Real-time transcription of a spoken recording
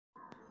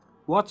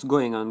What's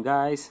going on,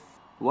 guys?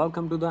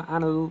 Welcome to the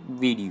another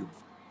video.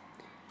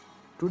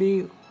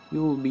 Today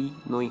you will be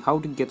knowing how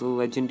to get the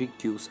legendary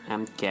queues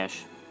and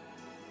cash.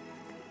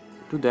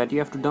 To that you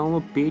have to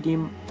download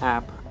Paytm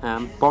app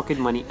and Pocket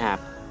Money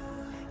app.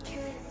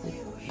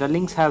 The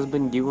links has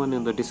been given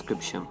in the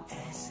description.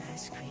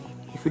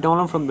 If you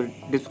download from the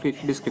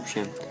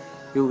description,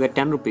 you will get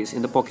 10 rupees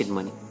in the Pocket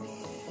Money.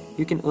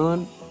 You can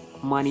earn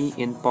money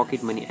in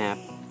Pocket Money app.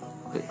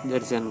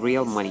 That's in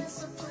real money.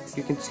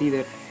 You can see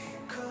that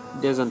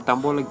there's a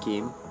Tombola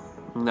game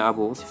in the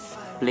above,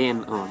 play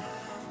and earn.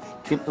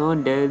 You can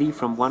earn daily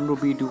from 1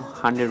 rupee to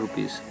 100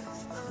 rupees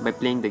by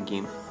playing the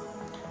game.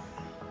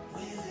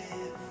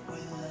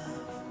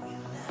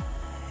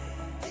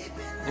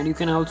 And you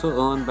can also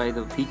earn by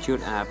the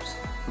featured apps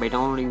by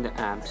downloading the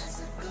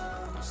apps.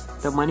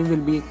 The money will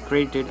be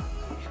credited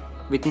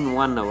within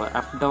 1 hour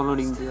after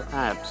downloading the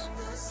apps.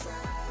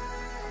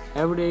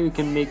 Every day you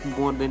can make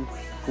more than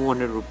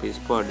 200 rupees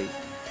per day.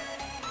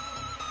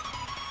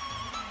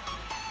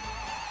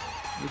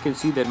 You can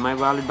see that my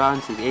wallet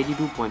balance is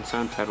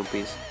 82.75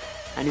 rupees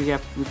and you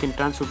can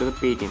transfer to the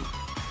Paytm.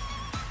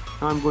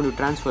 Now I'm going to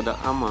transfer the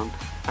amount.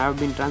 I have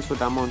been transferred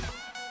the amount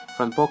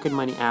from Pocket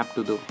Money app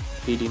to the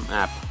Paytm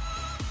app.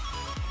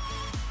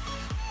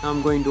 Now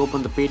I'm going to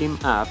open the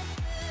Paytm app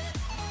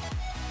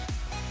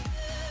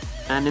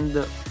and in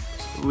the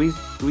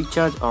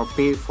recharge or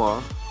pay for,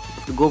 you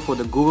have to go for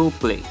the Google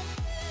Play.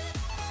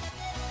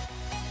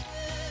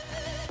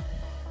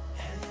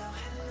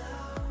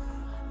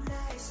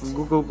 In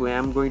Google Play,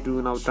 I'm going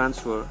to now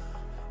transfer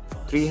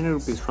 300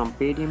 rupees from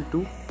Paytm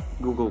to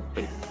Google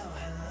Play.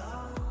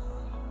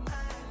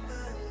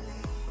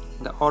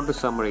 The order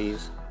summary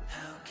is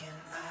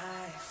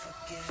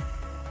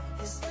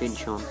been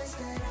shown.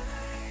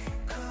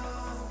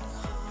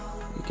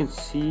 You can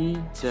see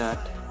that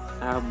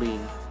I have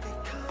been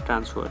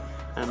transferred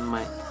and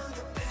my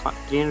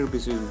 300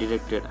 rupees is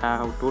deducted. I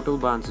have total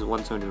balance is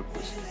 170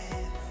 rupees.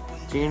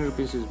 300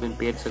 rupees has been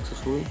paid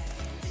successfully.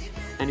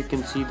 And you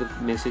can see the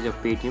message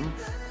of Paytm.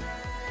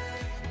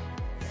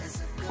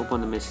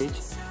 Open the message,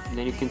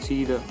 then you can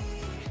see the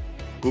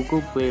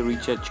Google Play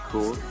recharge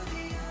code.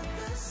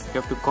 You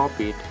have to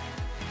copy it,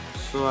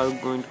 so I'm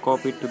going to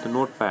copy it to the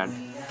notepad.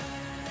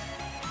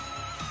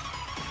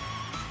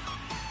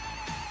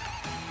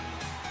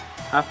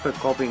 After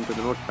copying to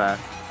the notepad,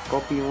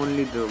 copy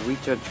only the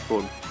recharge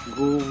code,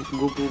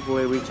 Google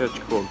Play recharge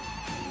code.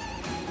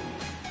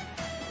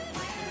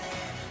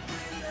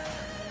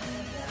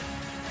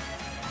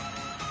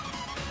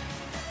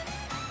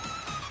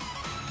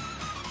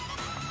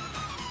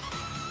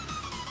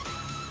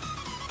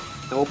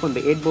 Now open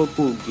the 8-ball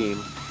pool game.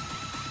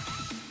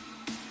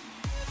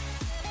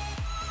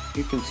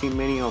 You can see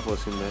many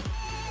offers in there.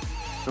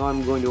 Now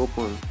I'm going to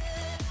open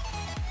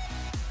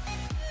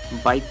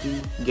buy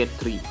 3 get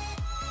 3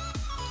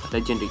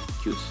 legendary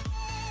queues.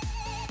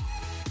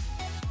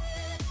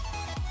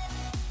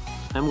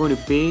 I'm going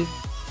to pay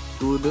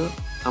to the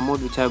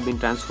amount which have been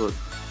transferred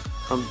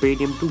from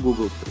Paytm to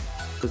Google Pay.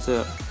 There's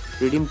a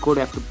redeem code.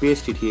 I have to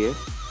paste it here,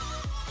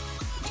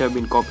 which have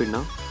been copied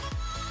now.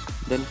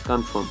 Then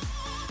confirm.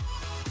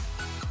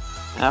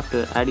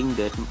 After adding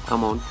that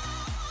amount,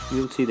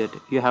 you will see that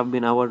you have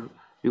been our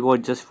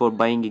reward just for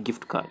buying a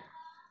gift card.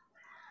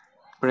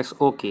 Press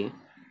OK.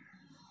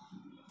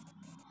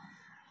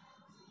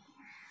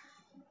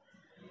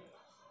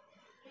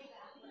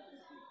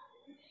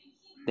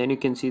 Then you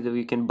can see that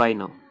we can buy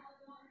now.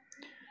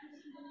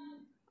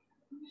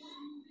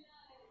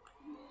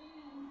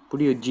 Put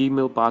your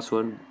Gmail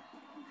password.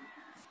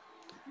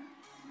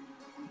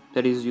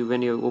 That is you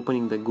when you're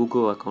opening the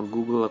Google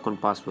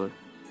account password.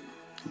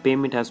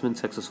 Payment has been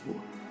successful.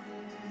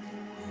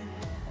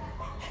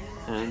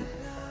 And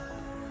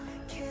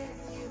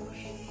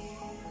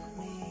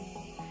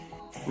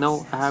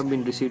now I have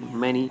been received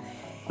many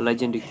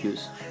legendary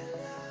queues.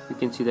 You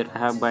can see that I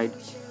have bought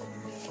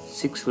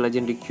 6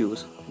 legendary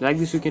queues. Like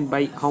this you can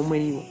buy how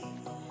many?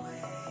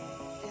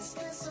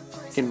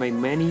 You can buy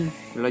many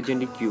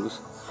legendary queues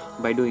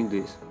by doing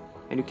this,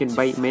 and you can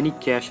buy many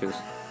caches.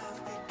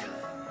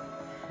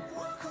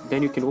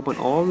 Then you can open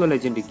all the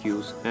legendary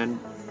queues and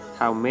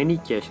have many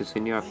caches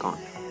in your account.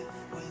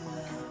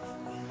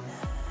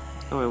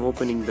 Now I'm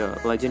opening the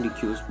legendary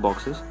queues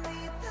boxes.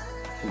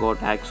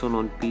 Got Axon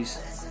on piece.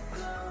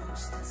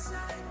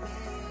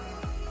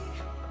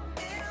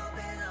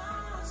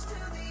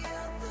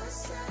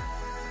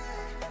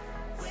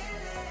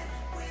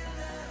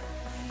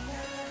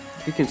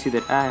 You can see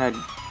that I had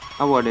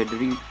awarded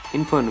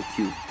Inferno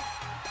queue.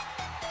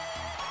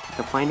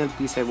 The final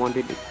piece I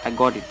wanted, I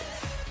got it.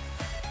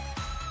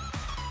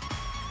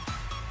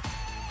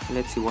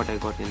 Let's see what I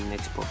got in the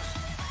next box.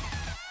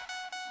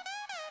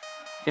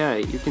 Yeah,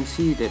 you can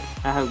see that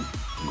I have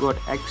got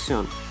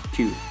Axion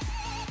Q.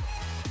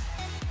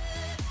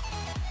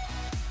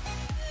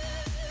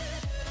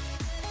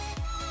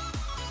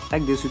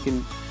 Like this you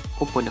can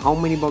open how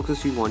many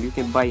boxes you want. You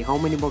can buy how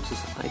many boxes.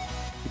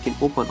 You can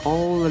open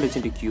all the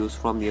legendary queues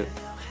from your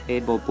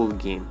 8-ball pool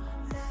game.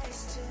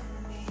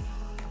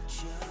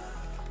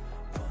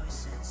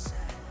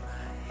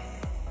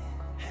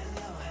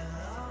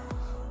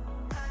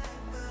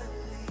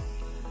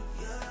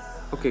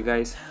 Okay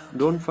guys,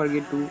 don't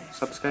forget to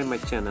subscribe my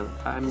channel.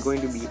 I am going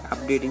to be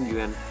updating you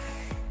and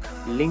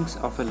links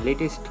of the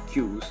latest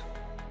queues.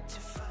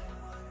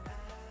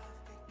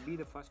 Be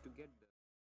the first to get